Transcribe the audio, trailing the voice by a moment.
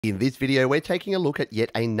In this video, we're taking a look at yet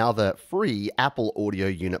another free Apple Audio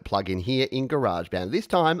Unit plugin here in GarageBand, this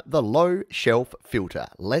time the Low Shelf Filter.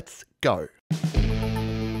 Let's go.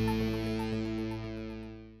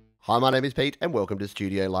 Hi, my name is Pete and welcome to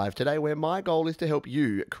Studio Live today, where my goal is to help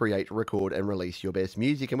you create, record and release your best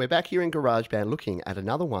music. And we're back here in GarageBand looking at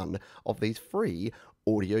another one of these free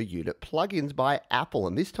audio unit plugins by Apple,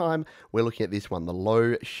 and this time we're looking at this one, the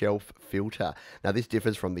Low Shelf Filter. Now this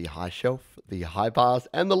differs from the high shelf, the high pass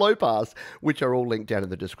and the low pass, which are all linked down in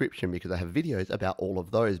the description because I have videos about all of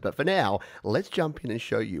those. But for now, let's jump in and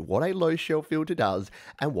show you what a low shelf filter does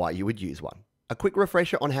and why you would use one. A quick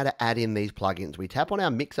refresher on how to add in these plugins. We tap on our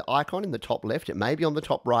mixer icon in the top left. It may be on the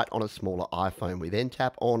top right on a smaller iPhone. We then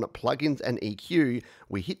tap on Plugins and EQ.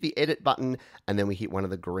 We hit the Edit button, and then we hit one of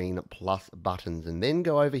the green plus buttons, and then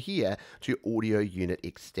go over here to Audio Unit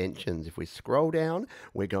Extensions. If we scroll down,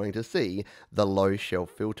 we're going to see the Low Shelf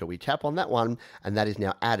Filter. We tap on that one, and that is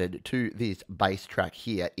now added to this bass track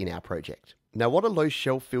here in our project. Now, what a low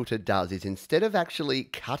shelf filter does is instead of actually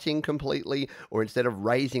cutting completely or instead of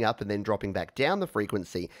raising up and then dropping back down the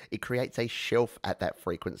frequency, it creates a shelf at that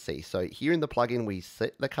frequency. So here in the plugin, we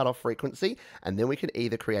set the cutoff frequency and then we can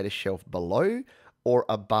either create a shelf below or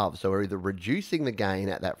above. So we're either reducing the gain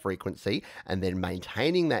at that frequency and then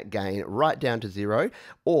maintaining that gain right down to zero,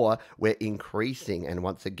 or we're increasing and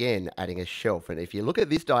once again adding a shelf. And if you look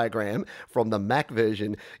at this diagram from the Mac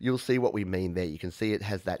version, you'll see what we mean there. You can see it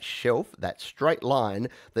has that shelf, that straight line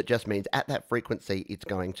that just means at that frequency it's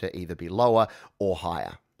going to either be lower or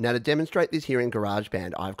higher. Now, to demonstrate this here in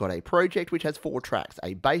GarageBand, I've got a project which has 4 tracks,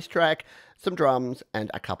 a bass track, some drums, and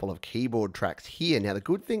a couple of keyboard tracks here. Now, the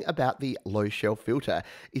good thing about the low shelf filter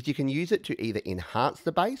is you can use it to either enhance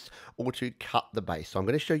the bass or to cut the bass. So I'm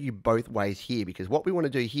going to show you both ways here, because what we want to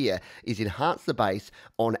do here is enhance the bass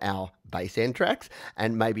on our bass end tracks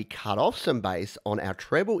and maybe cut off some bass on our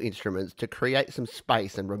treble instruments to create some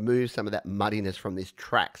space and remove some of that muddiness from this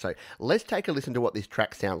track. So let's take a listen to what this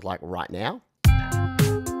track sounds like right now.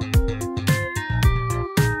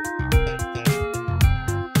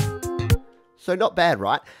 So not bad,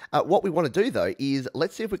 right? What we want to do though is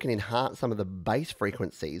let's see if we can enhance some of the bass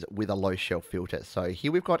frequencies with a low shelf filter. So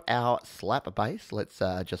here we've got our slap bass. Let's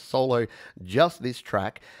just solo just this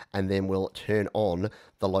track and then we'll turn on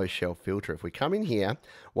the low shelf filter. If we come in here,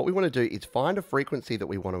 what we want to do is find a frequency that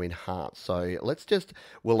we want to enhance. So let's just,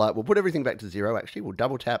 we'll put everything back to 0 actually. We'll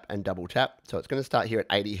double tap and double tap. So it's going to start here at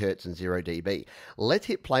 80 Hertz and 0 dB. Let's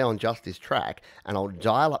hit play on just this track and I'll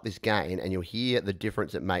dial up this gain and you'll hear the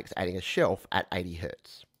difference it makes adding a shelf at 80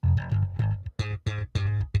 Hertz.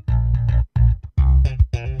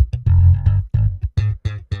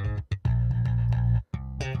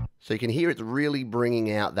 So you can hear it's really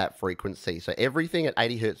bringing out that frequency. So everything at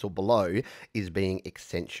 80 Hertz or below is being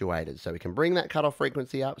accentuated. So we can bring that cutoff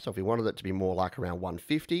frequency up. So if we wanted it to be more like around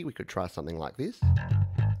 150, we could try something like this.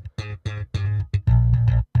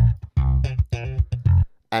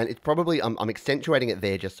 And it's probably, I'm accentuating it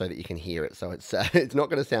there just so that you can hear it. So it's not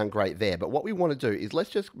going to sound great there. But what we want to do is let's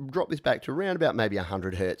just drop this back to around about maybe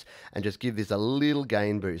 100 Hertz and just give this a little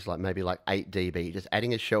gain boost, like maybe like 8 dB, just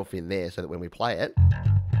adding a shelf in there so that when we play it,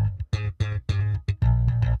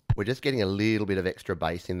 we're just getting a little bit of extra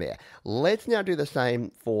bass in there. Let's now do the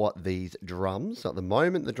same for these drums. So at the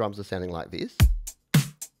moment, the drums are sounding like this.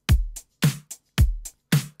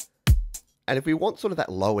 And if we want sort of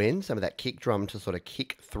that low end, some of that kick drum to sort of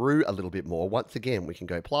kick through a little bit more, once again, we can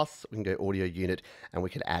go plus, we can go audio unit, and we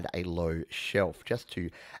can add a low shelf just to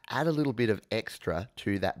add a little bit of extra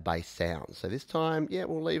to that bass sound. So this time, yeah,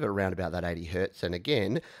 we'll leave it around about that 80 Hertz. And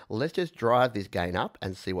again, let's just drive this gain up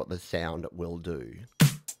and see what the sound will do.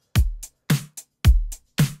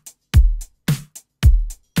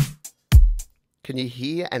 Can you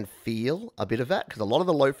hear and feel a bit of that? Because a lot of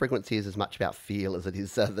the low frequency is as much about feel as it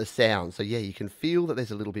is the sound. So yeah, you can feel that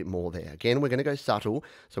there's a little bit more there. Again, we're going to go subtle.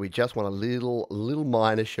 So we just want a little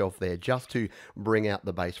minor shelf there just to bring out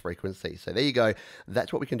the bass frequency. So there you go.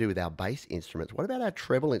 That's what we can do with our bass instruments. What about our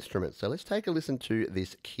treble instruments? So let's take a listen to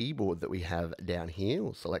this keyboard that we have down here.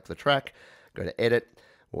 We'll select the track, go to edit,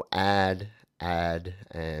 we'll add,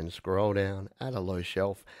 and scroll down, add a low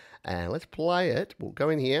shelf. And let's play it. We'll go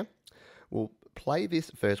in here. We'll play this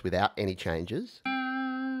first without any changes.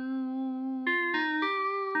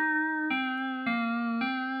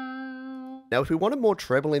 Now, if we wanted more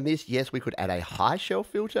treble in this, yes, we could add a high shelf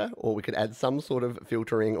filter, or we could add some sort of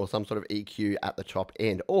filtering or some sort of EQ at the top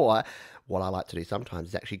end. Or what I like to do sometimes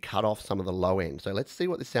is actually cut off some of the low end. So let's see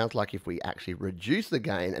what this sounds like if we actually reduce the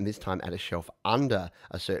gain and this time add a shelf under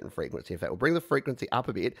a certain frequency. In fact, we'll bring the frequency up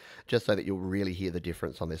a bit just so that you'll really hear the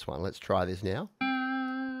difference on this one. Let's try this now.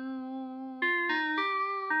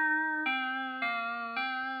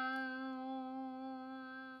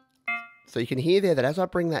 So you can hear there that as I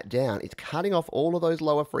bring that down, it's cutting off all of those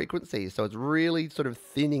lower frequencies. So it's really sort of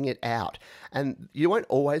thinning it out. And you won't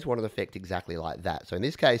always want an effect exactly like that. So in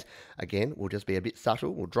this case, again, we'll just be a bit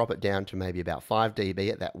subtle. We'll drop it down to maybe about 5 dB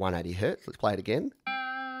at that 180 Hertz. Let's play it again.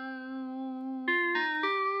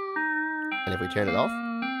 And if we turn it off,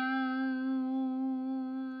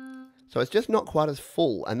 so it's just not quite as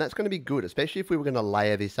full, and that's going to be good, especially if we were going to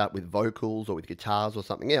layer this up with vocals or with guitars or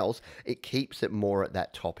something else. It keeps it more at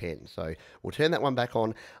that top end. So we'll turn that one back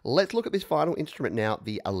on. Let's look at this final instrument now,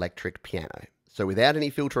 the electric piano. So without any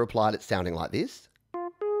filter applied, it's sounding like this.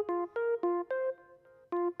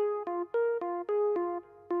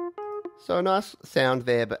 So a nice sound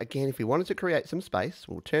there, but again, if we wanted to create some space,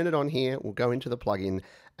 we'll turn it on here, we'll go into the plugin,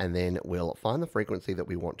 and then we'll find the frequency that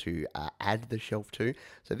we want to add the shelf to.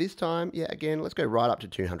 So this time, yeah, again, let's go right up to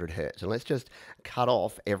 200 Hertz, and let's just cut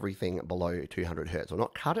off everything below 200 Hertz. Or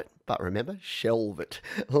not cut it, but remember, shelve it.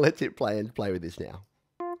 Let's hit play and play with this now.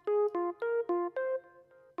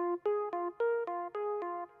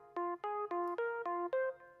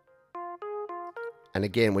 And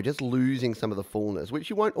again, we're just losing some of the fullness, which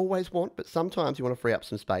you won't always want, but sometimes you want to free up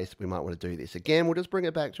some space. We might want to do this. Again, we'll just bring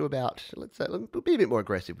it back to about, let's say, we'll be a bit more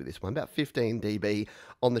aggressive with this one, about 15 dB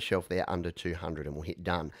on the shelf there, under 200, and we'll hit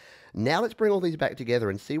done. Now let's bring all these back together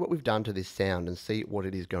and see what we've done to this sound and see what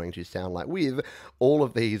it is going to sound like with all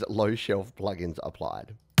of these low shelf plugins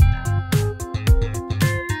applied.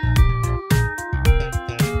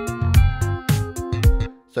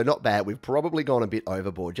 So not bad. We've probably gone a bit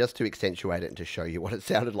overboard just to accentuate it and to show you what it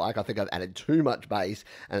sounded like. I think I've added too much bass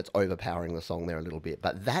and it's overpowering the song there a little bit.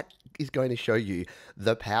 But that is going to show you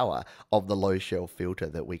the power of the low shelf filter,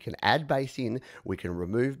 that we can add bass in, we can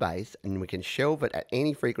remove bass, and we can shelve it at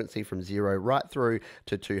any frequency from 0 right through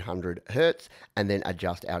to 200 Hertz, and then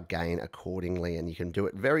adjust our gain accordingly. And you can do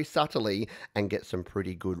it very subtly and get some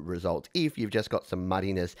pretty good results if you've just got some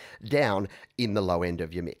muddiness down in the low end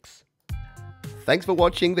of your mix. Thanks for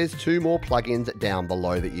watching. There's 2 more plugins down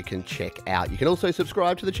below that you can check out. You can also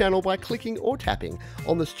subscribe to the channel by clicking or tapping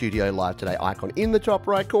on the Studio Live Today icon in the top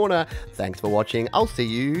right corner. Thanks for watching. I'll see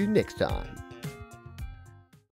you next time.